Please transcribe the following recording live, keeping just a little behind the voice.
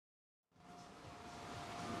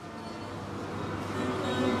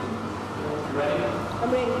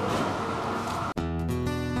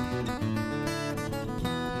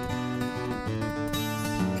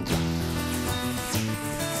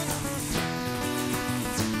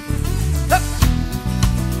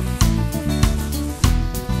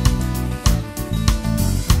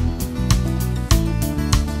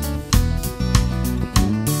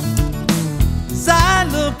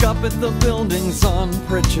Up at the buildings on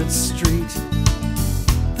Pritchard Street,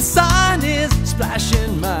 the sun is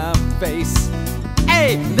splashing my face.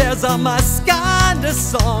 Hey, there's a Mthakathi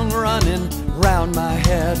song running round my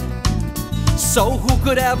head. So who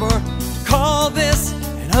could ever call this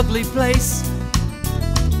an ugly place?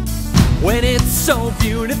 When it's so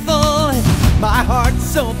beautiful, my heart's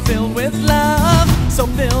so filled with love, so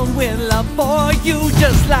filled with love for you,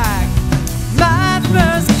 just like my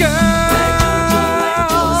first girl.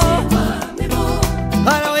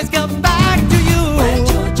 I'll always come back to you.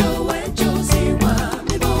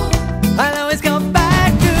 I'll always come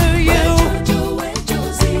back to you.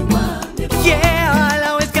 Yeah,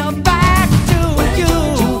 I'll always come back to you.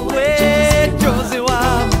 Jozi.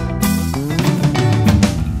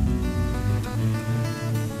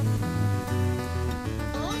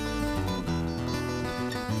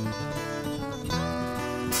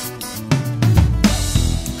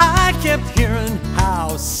 I kept hearing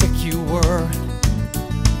how sick you were,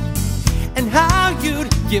 and how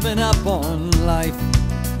you'd given up on life,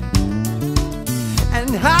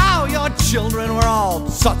 and how your children were all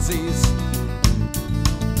tsotsies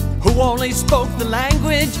who only spoke the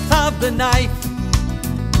language of the knife.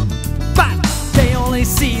 But they only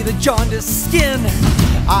see the jaundiced skin.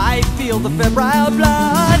 I feel the febrile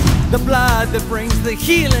blood, the blood that brings the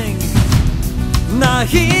healing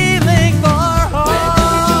for all.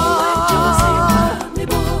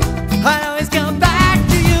 I always come back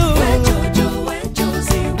to you.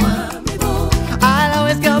 I'll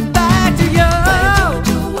always come back to you.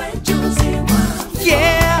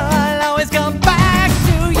 Yeah, I'll always come back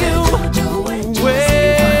to you.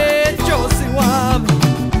 With Jozi.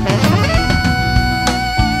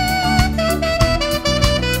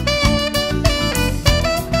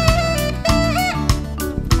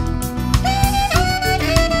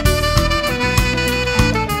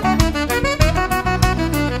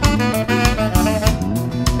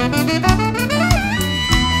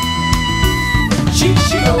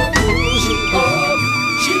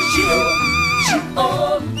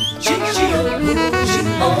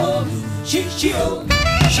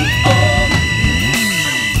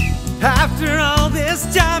 After all this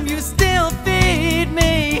time, you still feed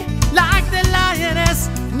me like the lioness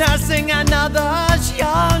nursing another's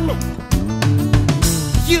young.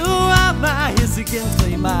 You are my hissy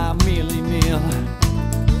my mealy meal,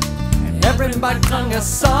 and everybody sung a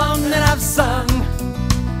song that I've sung.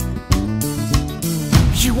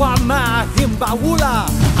 You are my himbawula.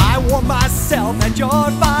 I warm myself at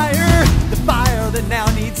your fire, the fire that now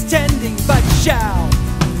needs tending but shall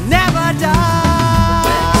never die.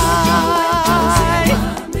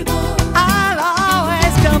 I'll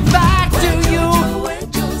always come back to you.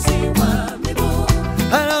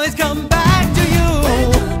 I'll always come back to you.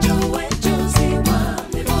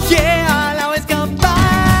 Yeah, I'll always come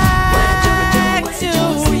back to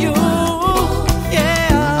you.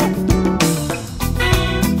 Yeah.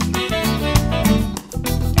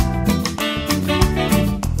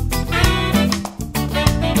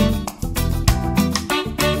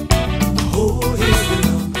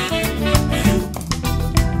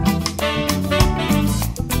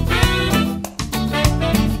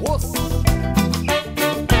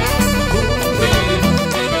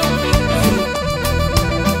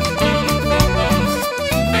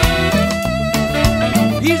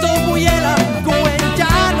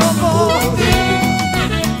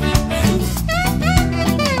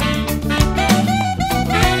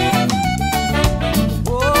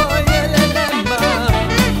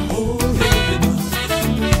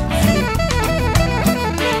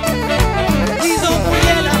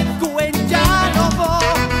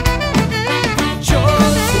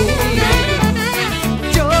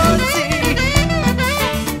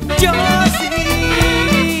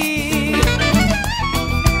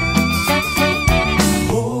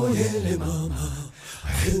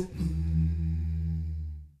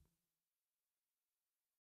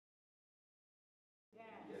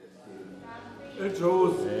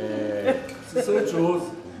 Jozi.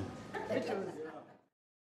 Jozi.